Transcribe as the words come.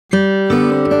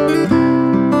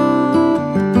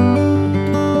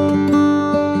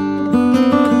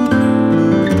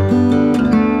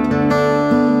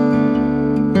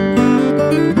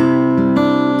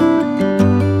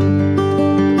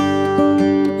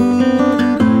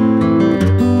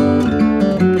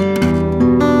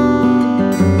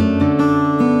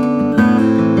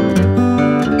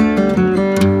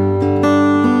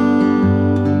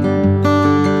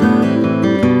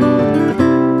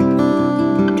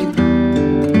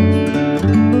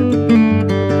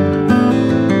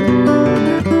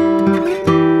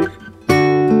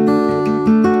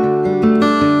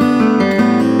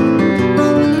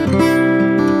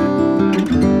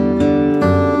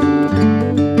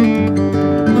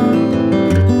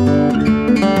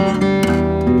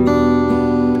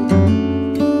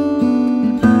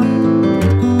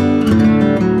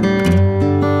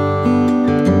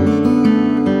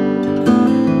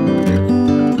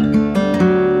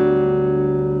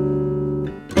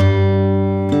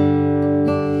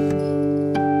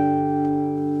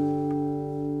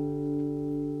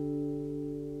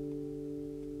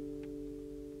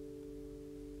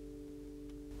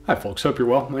folks? Hope you're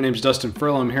well. My name is Dustin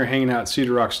Furlow. I'm here hanging out at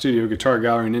Cedar Rock Studio Guitar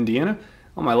Gallery in Indiana.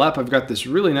 On my lap, I've got this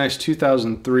really nice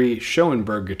 2003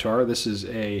 Schoenberg guitar. This is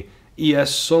a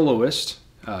ES Soloist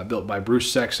built by Bruce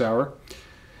Sexauer.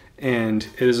 And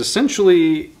it is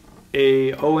essentially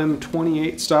a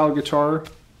OM28 style guitar,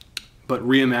 but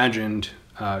reimagined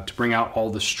to bring out all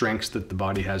the strengths that the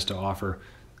body has to offer,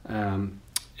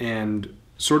 and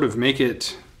sort of make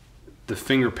it the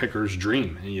finger picker's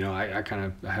dream. And, you know, I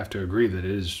have to agree that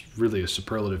it is really a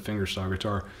superlative fingerstyle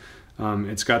guitar.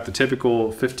 It's got the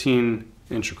typical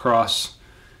 15-inch across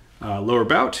lower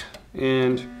bout,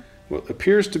 and what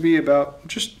appears to be about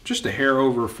just a hair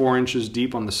over 4 inches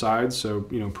deep on the sides, so,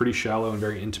 you know, pretty shallow and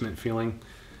very intimate feeling.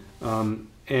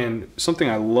 And something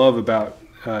I love about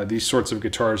these sorts of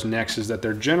guitars necks is that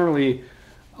they're generally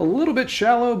a little bit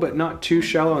shallow, but not too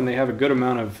shallow, and they have a good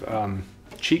amount of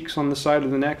cheeks on the side of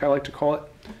the neck, I like to call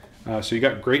it. So you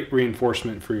got great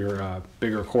reinforcement for your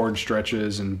bigger chord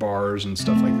stretches and bars and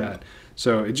stuff like that.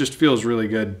 So it just feels really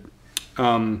good.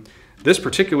 This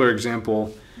particular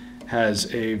example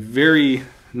has a very,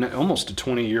 almost a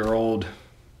 20-year-old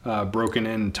broken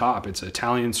end top. It's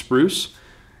Italian spruce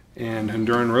and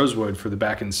Honduran rosewood for the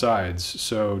back and sides.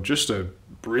 So just a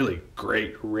really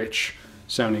great, rich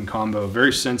sounding combo.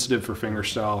 Very sensitive for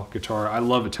fingerstyle guitar. I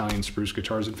love Italian spruce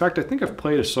guitars. In fact, I think I've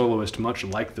played a Soloist much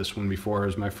like this one before. It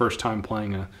was my first time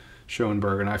playing a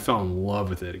Schoenberg, and I fell in love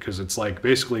with it because it's like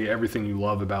basically everything you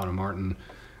love about a Martin,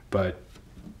 but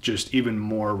just even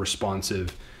more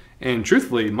responsive. And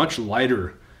truthfully, much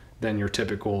lighter than your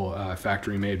typical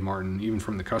factory-made Martin, even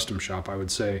from the custom shop, I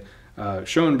would say.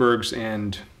 Schoenberg's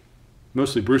and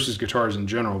mostly Bruce's guitars in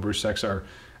general, Bruce Sexauer,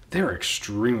 they're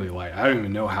extremely light. I don't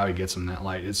even know how he gets them that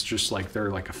light. It's just like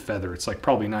they're like a feather. It's like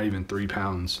probably not even 3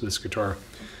 pounds, this guitar.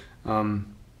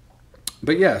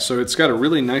 But yeah, so it's got a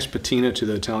really nice patina to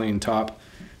the Italian top,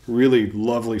 really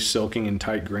lovely silking and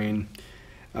tight grain.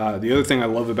 The other thing I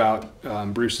love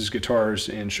about Bruce's guitars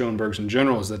and Schoenberg's in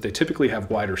general is that they typically have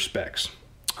wider specs.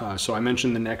 So I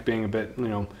mentioned the neck being a bit, you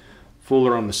know,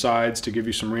 fuller on the sides to give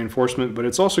you some reinforcement, but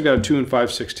it's also got a 2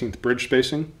 5/16 bridge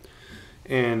spacing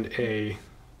and a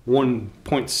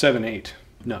 1.78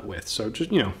 nut width. So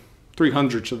just, you know,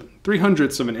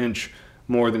 3/100ths of an inch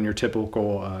more than your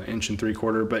typical 1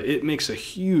 3/4, but it makes a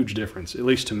huge difference, at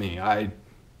least to me. I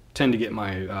tend to get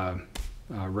my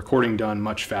recording done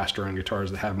much faster on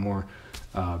guitars that have more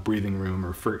breathing room,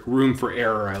 or room for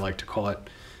error, I like to call it.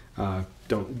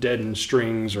 Don't deaden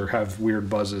strings or have weird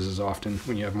buzzes as often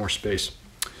when you have more space.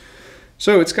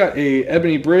 So it's got a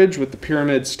ebony bridge with the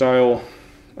pyramid style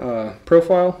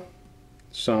profile,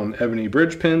 some ebony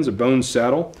bridge pins, a bone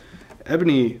saddle,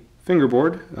 ebony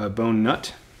fingerboard, a bone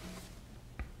nut.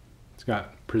 It's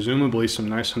got presumably some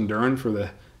nice Honduran for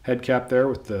the head cap there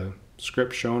with the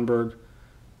script Schoenberg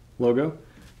logo.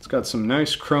 It's got some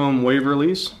nice chrome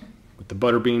Waverleys with the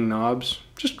butterbean knobs.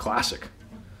 Just classic.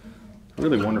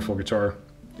 Really wonderful guitar.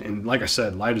 And like I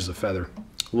said, light as a feather.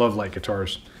 Love light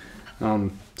guitars.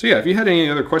 So yeah, if you had any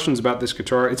other questions about this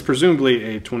guitar, it's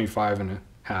presumably a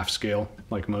 25.5 scale,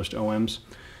 like most OMs.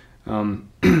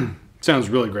 Sounds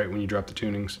really great when you drop the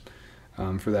tunings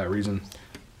for that reason.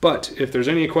 But if there's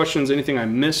any questions, anything I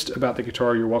missed about the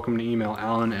guitar, you're welcome to email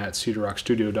Alan at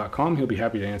cedarrockstudio.com. He'll be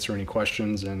happy to answer any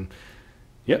questions. And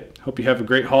yep, hope you have a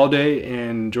great holiday and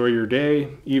enjoy your day,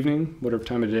 evening, whatever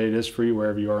time of day it is for you,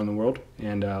 wherever you are in the world.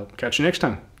 And I'll catch you next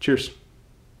time. Cheers.